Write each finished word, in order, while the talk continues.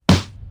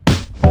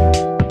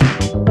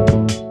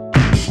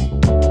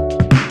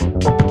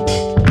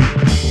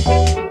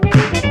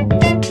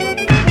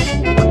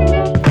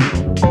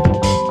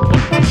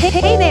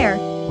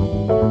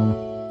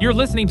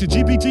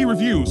listening to GPT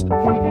Reviews,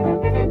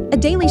 a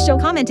daily show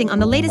commenting on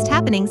the latest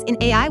happenings in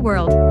AI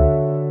world.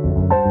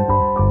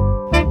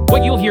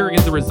 What you'll hear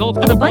is the result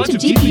Of a bunch of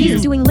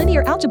GPUs doing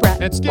linear algebra.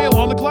 at scale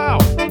on the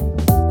cloud,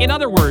 In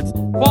other words,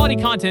 quality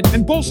content.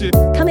 and bullshit.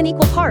 Come in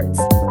equal parts.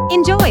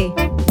 Enjoy!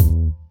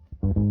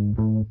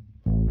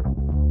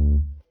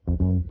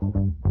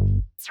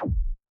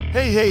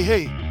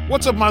 Hey,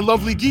 what's up, my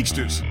lovely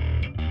geeksters?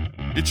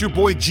 It's your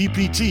boy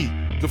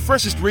GPT, the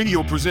freshest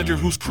radio presenter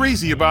who's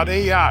crazy about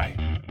AI.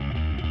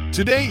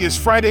 Today is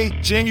Friday,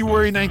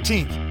 January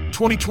 19th,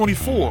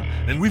 2024,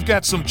 and we've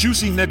got some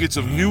juicy nuggets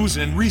of news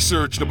and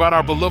research about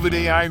our beloved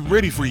AI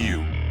ready for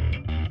you.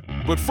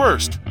 But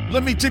first,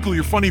 let me tickle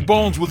your funny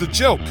bones with a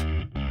joke.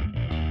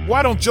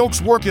 Why don't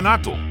jokes work in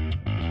octal?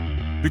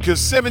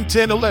 Because 7,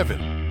 10, 11.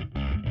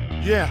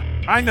 Yeah,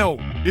 I know,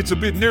 it's a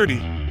bit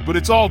nerdy, but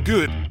it's all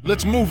good.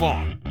 Let's move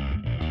on.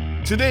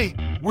 Today,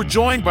 we're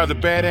joined by the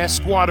badass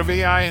squad of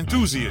AI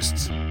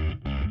enthusiasts.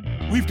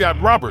 We've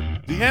got Robert,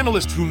 the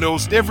analyst who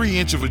knows every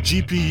inch of a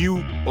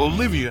GPU,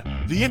 Olivia,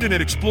 the internet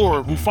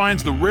explorer who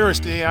finds the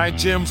rarest AI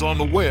gems on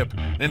the web,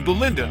 and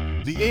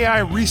Belinda, the AI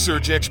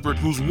research expert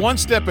who's one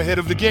step ahead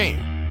of the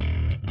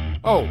game.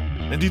 Oh,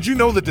 and did you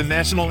know that the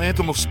national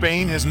anthem of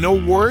Spain has no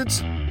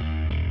words?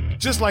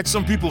 Just like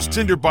some people's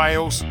Tinder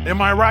bios, am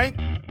I right?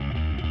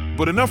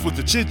 But enough with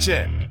the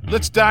chit-chat.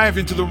 Let's dive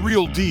into the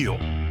real deal.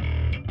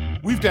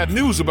 We've got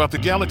news about the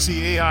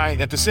Galaxy AI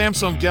at the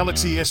Samsung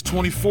Galaxy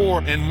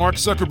S24 and Mark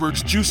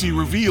Zuckerberg's juicy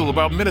reveal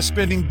about Meta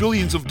spending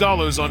billions of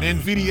dollars on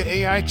Nvidia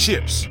AI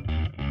chips.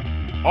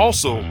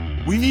 Also,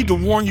 we need to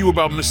warn you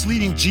about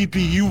misleading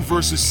GPU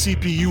versus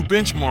CPU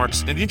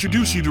benchmarks and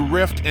introduce you to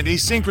REFT and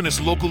asynchronous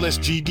local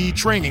SGD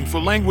training for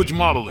language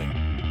modeling.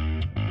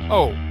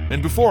 Oh,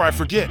 and before I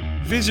forget,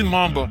 Vision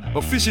Mamba,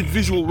 efficient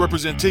visual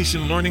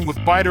representation learning with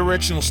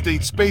bidirectional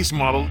state space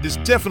model, is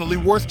definitely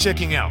worth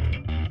checking out.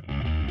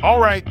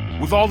 Alright,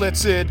 with all that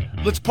said,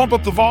 let's pump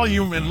up the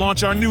volume and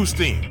launch our news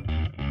theme.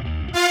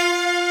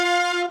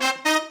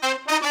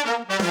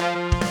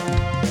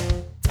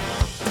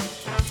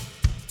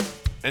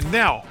 And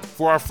now,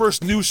 for our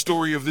first news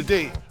story of the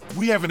day,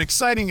 we have an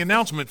exciting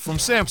announcement from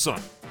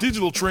Samsung.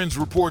 Digital Trends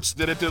reports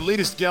that at their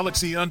latest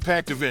Galaxy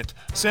Unpacked event,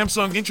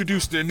 Samsung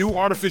introduced their new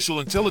artificial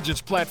intelligence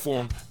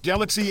platform,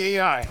 Galaxy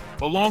AI,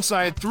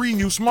 alongside 3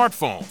 new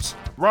smartphones.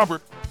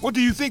 Robert, what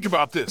do you think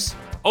about this?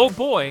 Oh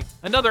boy,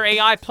 another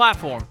AI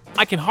platform.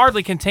 I can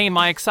hardly contain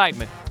my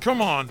excitement.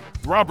 Come on,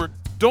 Robert,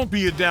 don't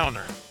be a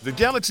downer. The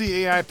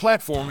Galaxy AI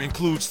platform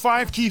includes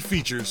 5 key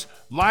features: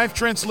 Live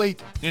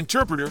Translate,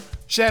 Interpreter,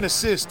 Chat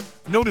Assist,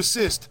 Note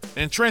Assist,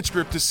 and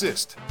Transcript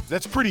Assist.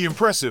 That's pretty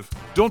impressive,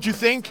 don't you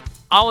think?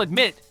 I'll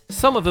admit,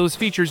 some of those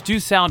features do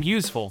sound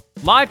useful.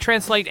 Live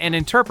Translate and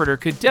Interpreter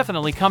could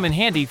definitely come in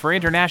handy for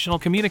international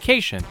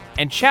communication,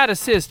 and Chat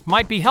Assist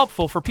might be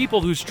helpful for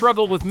people who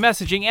struggle with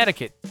messaging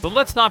etiquette. But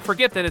let's not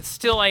forget that it's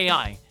still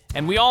AI,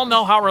 and we all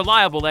know how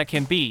reliable that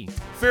can be.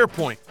 Fair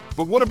point,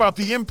 but what about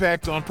the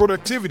impact on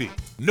productivity?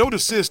 Note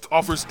Assist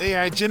offers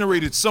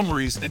AI-generated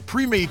summaries and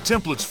pre-made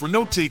templates for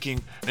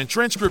note-taking, and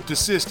Transcript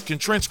Assist can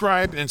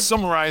transcribe and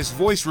summarize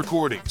voice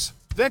recordings.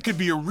 That could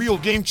be a real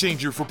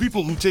game-changer for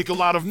people who take a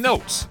lot of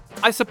notes.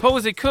 I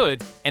suppose it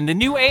could, and the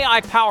new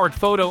AI-powered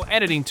photo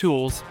editing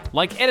tools,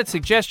 like Edit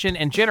Suggestion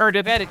and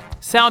Generative Edit,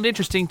 sound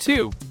interesting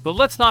too. But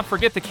let's not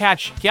forget the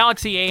catch: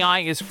 Galaxy AI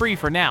is free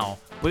for now,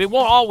 but it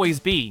won't always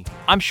be.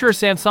 I'm sure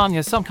Samsung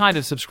has some kind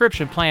of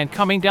subscription plan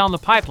coming down the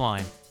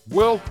pipeline.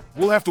 Well,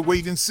 we'll have to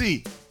wait and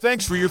see.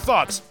 Thanks for your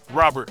thoughts,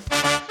 Robert.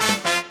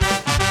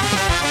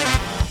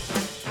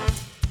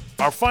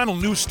 Our final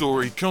news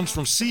story comes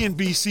from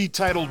CNBC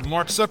titled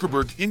 "Mark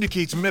Zuckerberg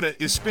indicates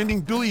Meta is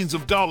spending billions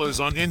of dollars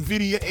on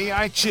Nvidia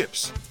AI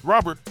chips."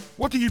 Robert,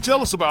 what can you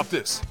tell us about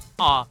this?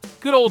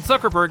 Good old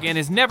Zuckerberg and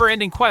his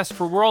never-ending quest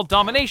for world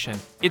domination.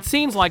 It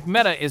seems like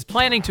Meta is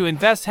planning to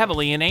invest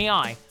heavily in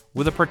AI,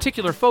 with a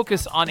particular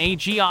focus on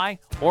AGI,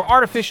 or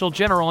Artificial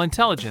General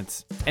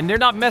Intelligence. And they're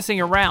not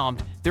messing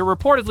around. They're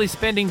reportedly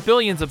spending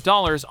billions of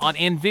dollars on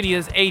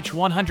Nvidia's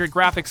H100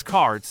 graphics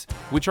cards,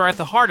 which are at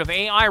the heart of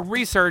AI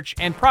research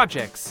and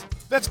projects.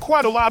 That's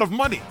quite a lot of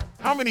money.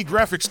 How many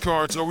graphics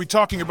cards are we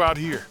talking about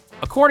here?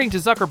 According to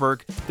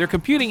Zuckerberg, their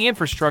computing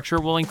infrastructure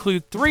will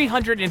include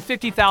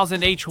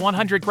 350,000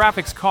 H100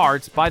 graphics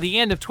cards by the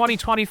end of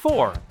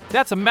 2024.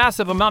 That's a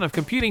massive amount of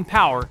computing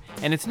power,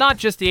 and it's not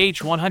just the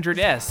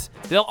H100S.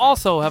 They'll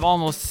also have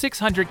almost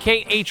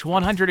 600K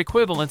H100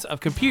 equivalents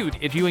of compute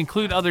if you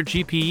include other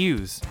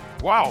GPUs.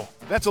 Wow,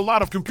 that's a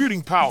lot of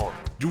computing power.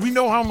 Do we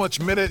know how much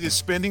Meta is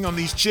spending on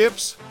these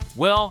chips?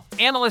 Well,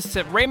 analysts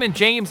at Raymond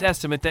James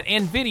estimate that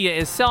Nvidia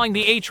is selling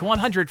the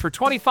H100 for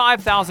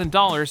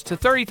 $25,000 to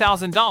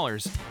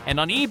 $30,000, and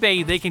on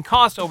eBay they can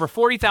cost over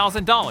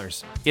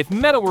 $40,000. If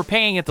Meta were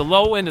paying at the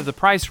low end of the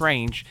price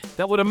range,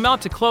 that would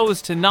amount to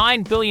close to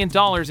 $9 billion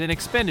in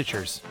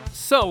expenditures.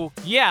 So,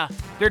 yeah,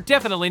 they're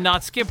definitely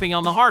not skimping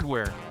on the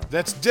hardware.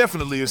 That's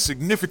definitely a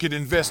significant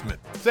investment.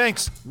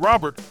 Thanks,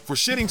 Robert, for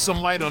shedding some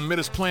light on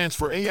Meta's plans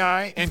for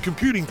AI and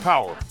computing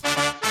power.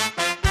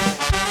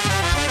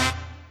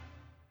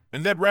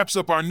 And that wraps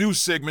up our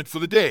news segment for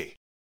the day.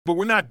 But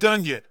we're not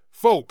done yet,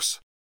 folks.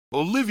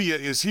 Olivia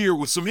is here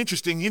with some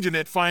interesting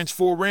internet finds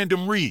for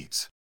random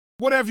reads.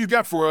 What have you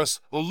got for us,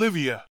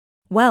 Olivia?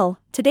 Well,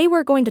 today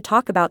we're going to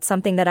talk about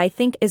something that I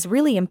think is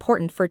really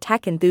important for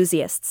tech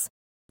enthusiasts.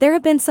 There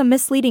have been some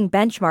misleading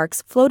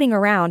benchmarks floating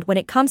around when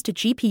it comes to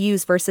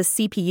GPUs versus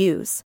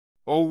CPUs.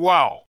 Oh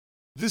wow.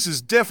 This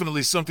is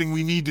definitely something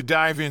we need to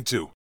dive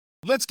into.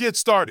 Let's get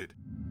started.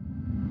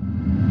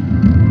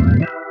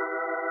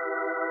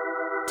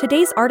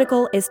 Today's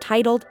article is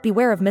titled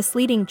Beware of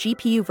Misleading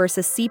GPU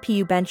versus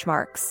CPU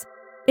Benchmarks.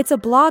 It's a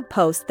blog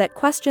post that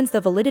questions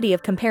the validity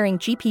of comparing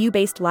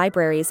GPU-based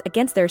libraries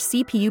against their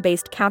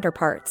CPU-based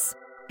counterparts.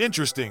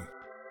 Interesting.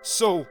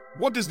 So,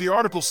 what does the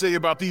article say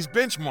about these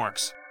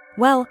benchmarks?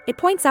 Well, it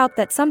points out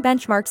that some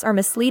benchmarks are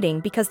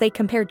misleading because they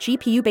compare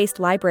GPU-based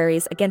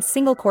libraries against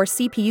single-core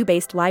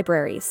CPU-based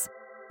libraries.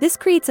 This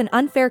creates an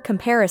unfair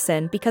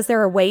comparison because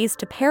there are ways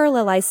to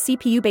parallelize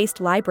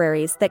CPU-based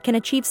libraries that can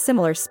achieve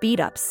similar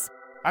speedups.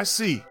 I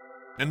see.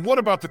 And what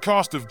about the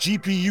cost of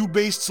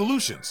GPU-based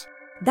solutions?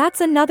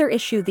 That's another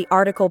issue the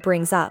article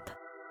brings up.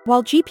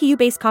 While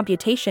GPU-based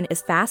computation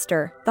is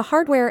faster, the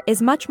hardware is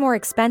much more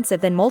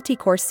expensive than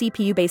multi-core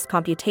CPU-based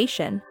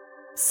computation.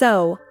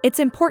 So, it's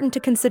important to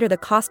consider the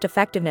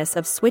cost-effectiveness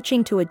of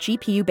switching to a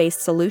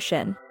GPU-based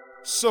solution.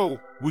 So,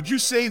 would you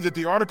say that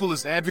the article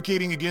is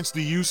advocating against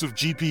the use of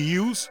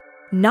GPUs?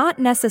 Not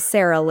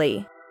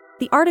necessarily.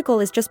 The article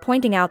is just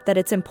pointing out that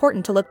it's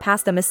important to look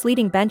past the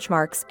misleading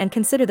benchmarks and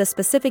consider the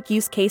specific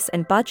use case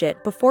and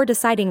budget before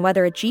deciding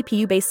whether a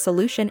GPU-based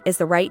solution is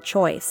the right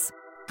choice.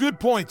 Good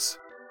points.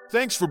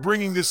 Thanks for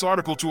bringing this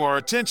article to our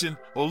attention,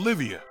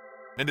 Olivia.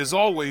 And as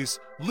always,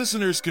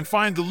 listeners can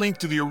find the link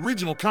to the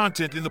original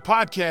content in the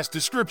podcast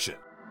description.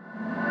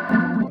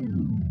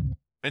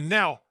 And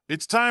now,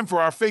 it's time for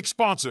our fake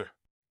sponsor.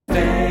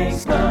 Fake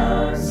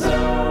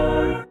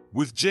sponsor!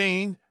 With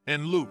Jane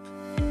and Luke.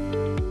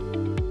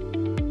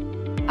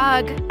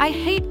 Ugh, I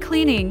hate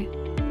cleaning.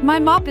 My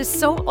mop is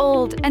so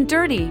old and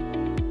dirty.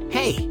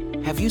 Hey,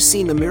 have you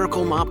seen the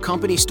Miracle Mop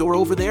Company store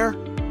over there?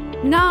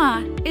 Nah,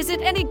 is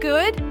it any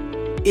good?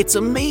 It's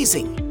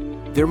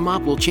amazing. Their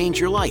mop will change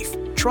your life.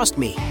 Trust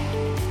me.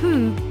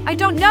 I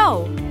don't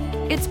know.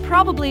 It's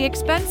probably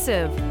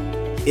expensive.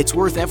 It's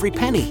worth every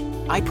penny.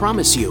 I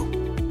promise you.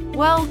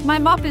 Well, my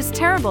mop is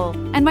terrible,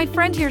 and my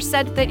friend here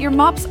said that your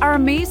mops are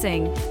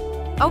amazing.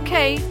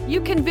 Okay,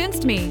 you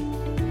convinced me.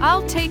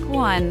 I'll take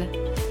one.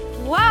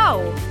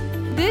 Wow,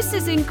 this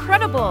is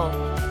incredible.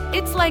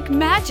 It's like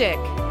magic.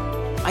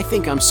 I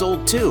think I'm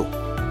sold too.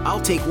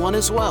 I'll take one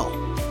as well.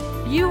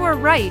 You are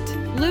right,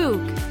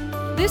 Luke.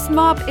 This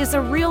mop is a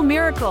real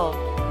miracle.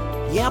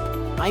 Yep,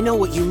 I know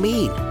what you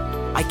mean.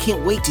 I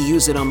can't wait to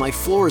use it on my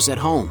floors at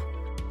home.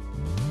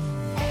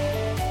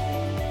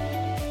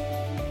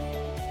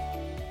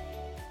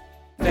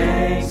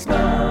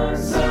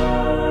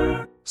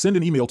 Send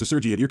an email to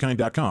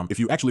sergi@earkind.com if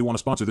you actually want to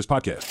sponsor this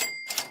podcast.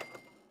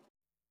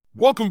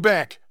 Welcome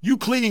back, you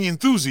cleaning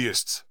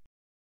enthusiasts.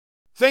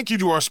 Thank you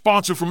to our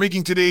sponsor for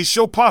making today's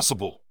show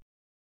possible.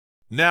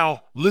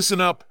 Now,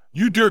 listen up,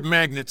 you dirt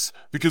magnets,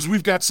 because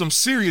we've got some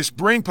serious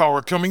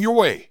brainpower coming your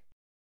way.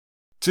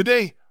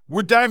 Today,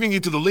 we're diving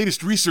into the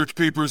latest research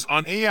papers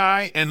on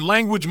AI and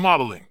language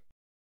modeling.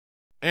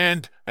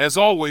 And, as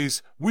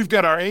always, we've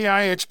got our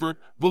AI expert,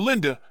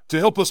 Belinda, to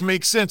help us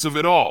make sense of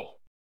it all.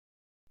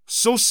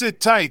 So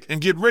sit tight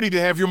and get ready to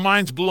have your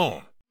minds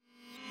blown.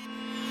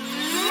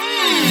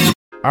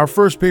 Our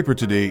first paper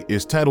today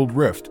is titled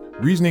REFT,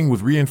 Reasoning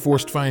with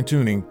Reinforced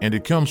Fine-Tuning, and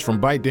it comes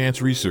from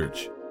ByteDance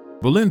Research.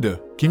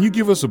 Belinda, can you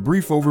give us a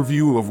brief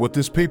overview of what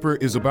this paper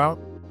is about?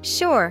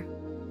 Sure.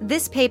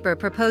 This paper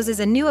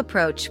proposes a new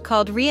approach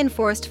called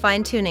reinforced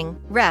fine-tuning,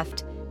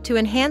 REFT, to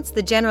enhance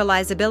the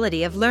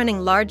generalizability of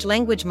learning large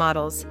language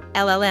models,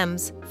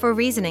 LLMs, for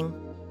reasoning.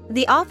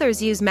 The authors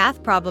use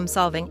math problem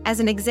solving as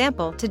an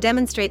example to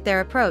demonstrate their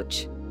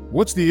approach.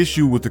 What's the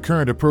issue with the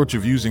current approach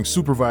of using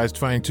supervised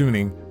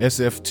fine-tuning,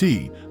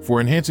 SFT, for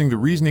enhancing the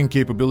reasoning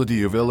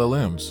capability of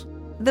LLMs?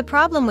 The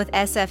problem with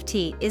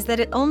SFT is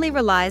that it only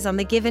relies on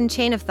the given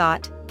chain of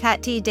thought,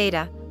 CAT-T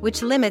data,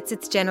 which limits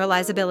its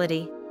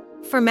generalizability.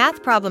 For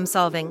math problem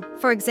solving,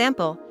 for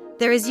example,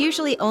 there is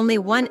usually only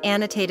one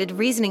annotated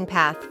reasoning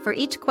path for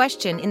each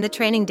question in the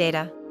training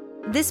data.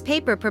 This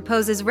paper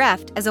proposes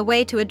REFT as a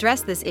way to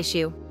address this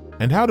issue.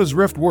 And how does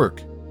REFT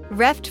work?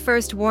 REFT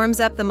first warms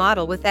up the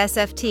model with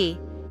SFT,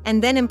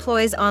 and then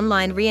employs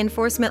online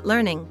reinforcement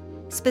learning,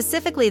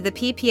 specifically the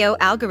PPO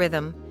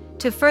algorithm,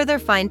 to further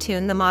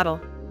fine-tune the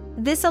model.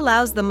 This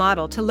allows the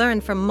model to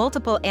learn from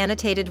multiple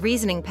annotated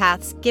reasoning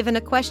paths given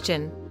a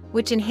question,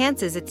 which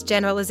enhances its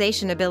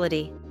generalization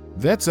ability.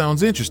 That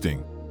sounds interesting.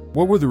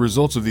 What were the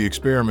results of the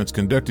experiments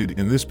conducted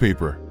in this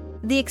paper?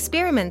 The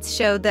experiments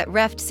showed that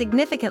REFT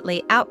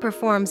significantly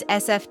outperforms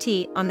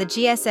SFT on the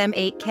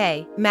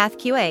GSM-8K,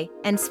 MathQA,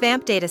 and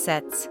SVAMP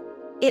datasets.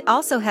 It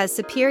also has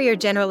superior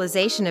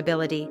generalization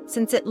ability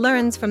since it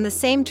learns from the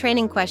same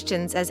training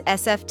questions as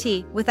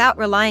SFT without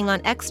relying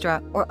on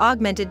extra or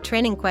augmented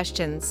training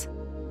questions.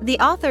 The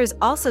authors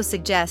also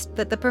suggest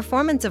that the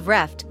performance of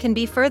REFT can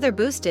be further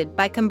boosted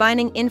by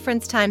combining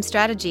inference time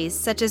strategies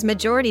such as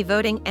majority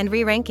voting and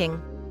re-ranking.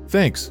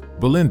 Thanks,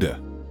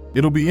 Belinda.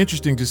 It'll be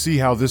interesting to see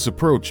how this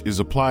approach is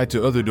applied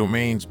to other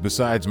domains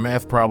besides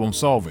math problem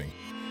solving.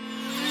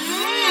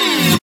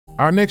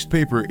 Our next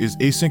paper is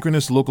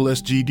Asynchronous Local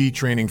SGD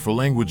Training for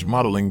Language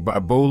Modeling by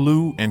Bo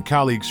Liu and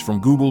colleagues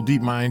from Google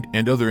DeepMind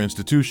and other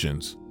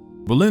institutions.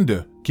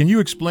 Belinda, can you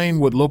explain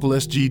what local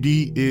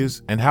SGD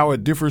is and how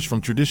it differs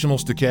from traditional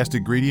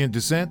stochastic gradient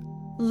descent?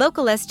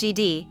 Local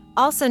SGD,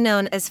 also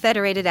known as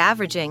federated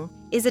averaging,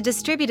 is a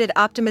distributed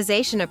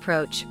optimization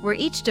approach where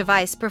each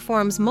device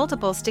performs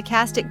multiple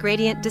stochastic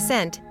gradient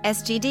descent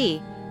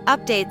 (SGD)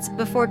 updates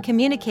before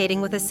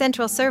communicating with a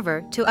central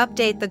server to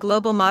update the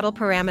global model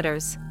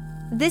parameters.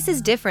 This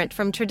is different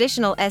from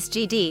traditional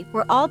SGD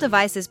where all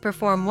devices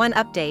perform one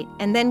update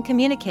and then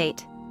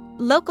communicate.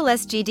 Local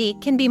SGD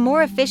can be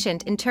more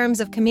efficient in terms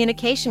of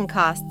communication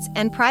costs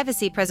and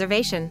privacy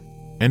preservation.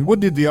 And what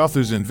did the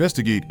authors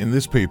investigate in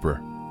this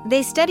paper?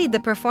 They studied the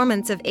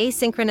performance of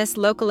asynchronous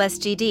local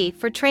SGD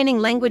for training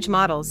language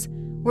models,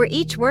 where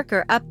each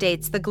worker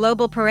updates the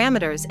global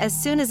parameters as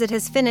soon as it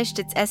has finished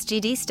its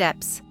SGD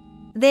steps.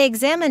 They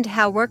examined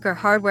how worker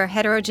hardware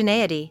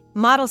heterogeneity,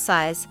 model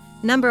size,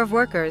 number of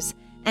workers,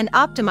 and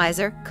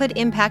optimizer could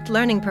impact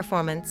learning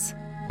performance.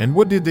 And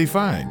what did they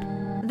find?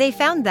 They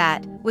found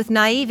that, with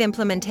naive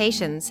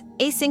implementations,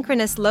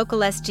 asynchronous local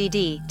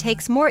SGD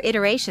takes more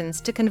iterations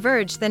to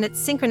converge than its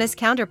synchronous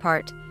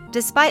counterpart,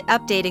 despite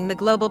updating the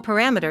global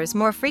parameters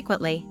more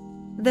frequently.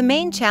 The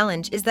main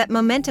challenge is that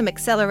momentum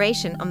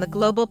acceleration on the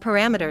global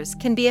parameters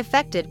can be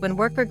affected when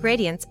worker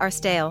gradients are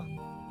stale.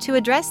 To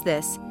address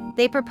this,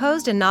 they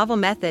proposed a novel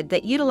method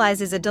that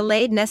utilizes a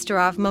delayed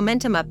Nesterov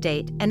momentum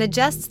update and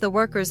adjusts the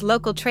workers'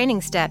 local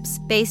training steps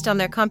based on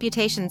their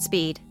computation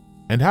speed.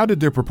 And how did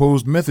their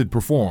proposed method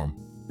perform?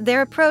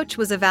 Their approach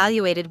was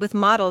evaluated with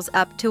models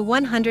up to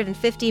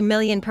 150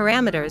 million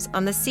parameters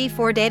on the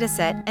C4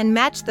 dataset and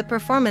matched the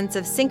performance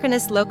of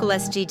synchronous local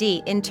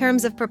SGD in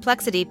terms of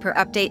perplexity per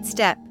update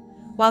step,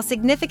 while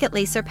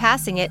significantly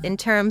surpassing it in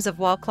terms of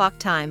wall clock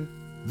time.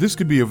 This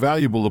could be a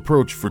valuable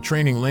approach for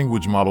training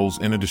language models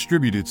in a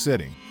distributed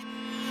setting.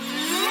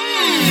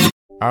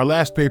 Our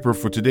last paper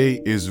for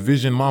today is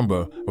Vision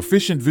Mamba,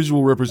 Efficient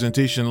Visual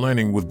Representation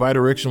Learning with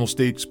Bidirectional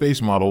State Space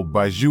Model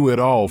by Zhu et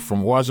al.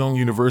 From Huazhong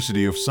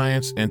University of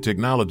Science and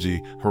Technology,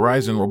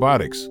 Horizon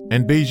Robotics,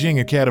 and Beijing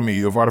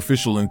Academy of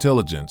Artificial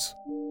Intelligence.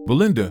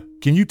 Belinda,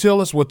 can you tell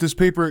us what this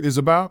paper is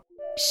about?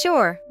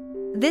 Sure.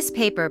 This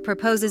paper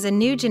proposes a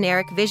new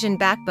generic vision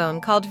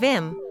backbone called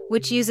VIM,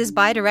 which uses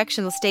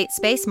bidirectional state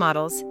space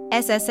models,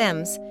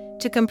 SSMs,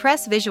 to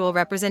compress visual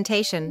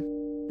representation.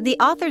 The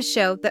authors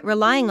show that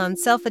relying on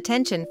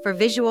self-attention for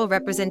visual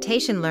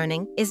representation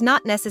learning is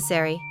not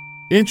necessary.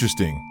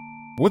 Interesting.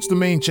 What's the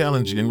main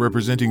challenge in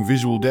representing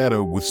visual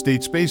data with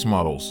state space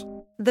models?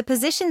 The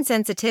position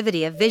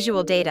sensitivity of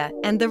visual data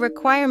and the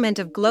requirement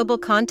of global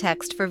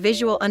context for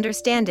visual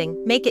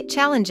understanding make it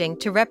challenging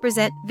to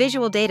represent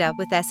visual data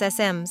with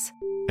SSMs.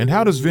 And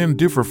how does VIM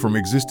differ from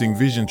existing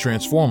vision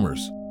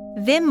transformers?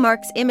 VIM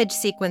marks image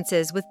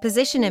sequences with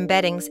position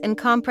embeddings and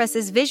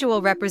compresses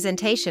visual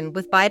representation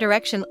with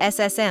bidirectional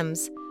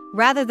SSMs,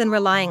 rather than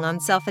relying on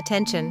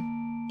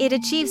self-attention. It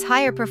achieves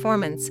higher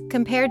performance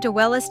compared to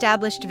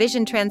well-established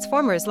vision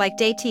transformers like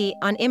DAT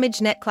on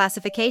ImageNet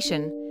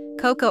classification,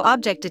 COCO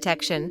object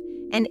detection,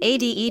 and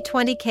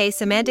ADE20K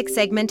semantic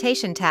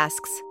segmentation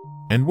tasks.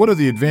 And what are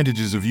the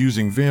advantages of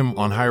using VIM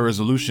on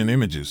high-resolution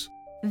images?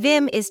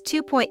 VIM is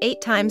 2.8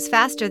 times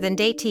faster than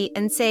DAT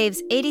and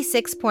saves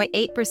 86.8%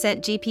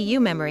 GPU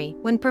memory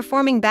when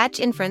performing batch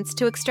inference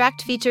to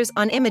extract features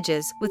on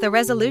images with a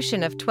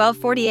resolution of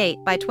 1248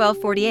 by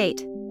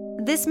 1248.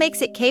 This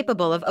makes it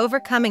capable of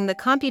overcoming the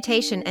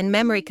computation and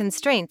memory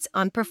constraints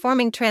on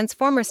performing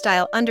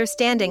transformer-style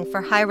understanding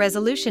for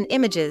high-resolution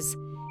images,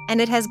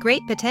 and it has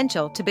great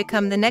potential to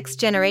become the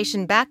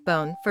next-generation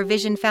backbone for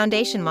vision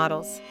foundation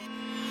models.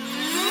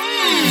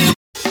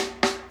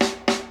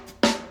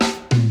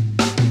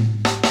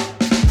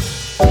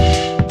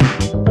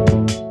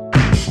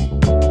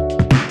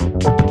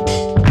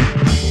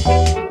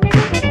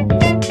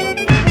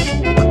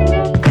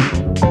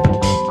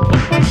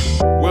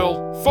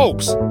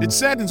 Folks, it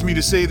saddens me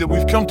to say that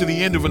we've come to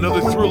the end of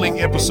another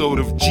thrilling episode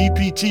of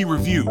GPT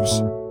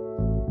Reviews.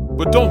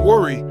 But don't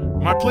worry,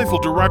 my playful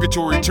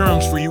derogatory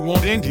terms for you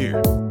won't end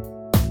here.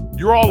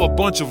 You're all a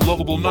bunch of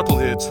lovable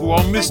knuckleheads who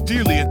I'll miss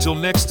dearly until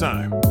next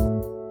time.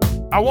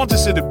 I want to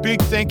send a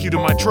big thank you to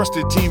my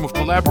trusted team of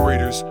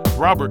collaborators,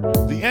 Robert,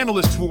 the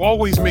analyst who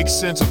always makes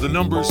sense of the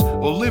numbers,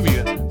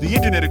 Olivia, the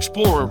internet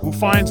explorer who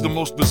finds the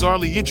most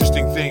bizarrely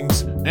interesting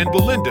things, and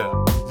Belinda,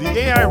 the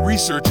AI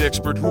research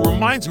expert who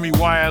reminds me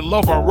why I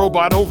love our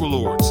robot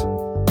overlords.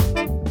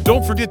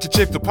 Don't forget to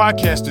check the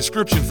podcast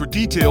description for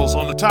details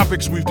on the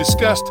topics we've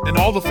discussed and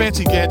all the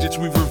fancy gadgets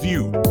we've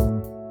reviewed.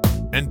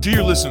 And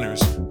dear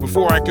listeners,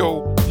 before I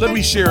go, let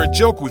me share a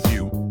joke with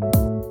you.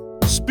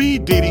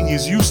 Speed dating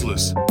is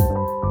useless.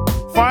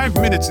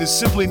 5 minutes is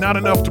simply not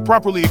enough to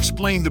properly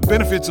explain the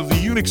benefits of the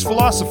Unix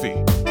philosophy.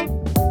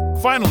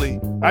 Finally,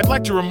 I'd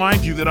like to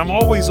remind you that I'm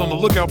always on the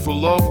lookout for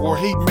love or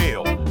hate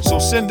mail, so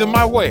send them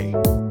my way.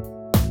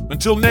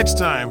 Until next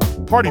time,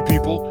 party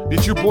people,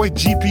 it's your boy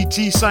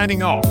GPT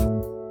signing off.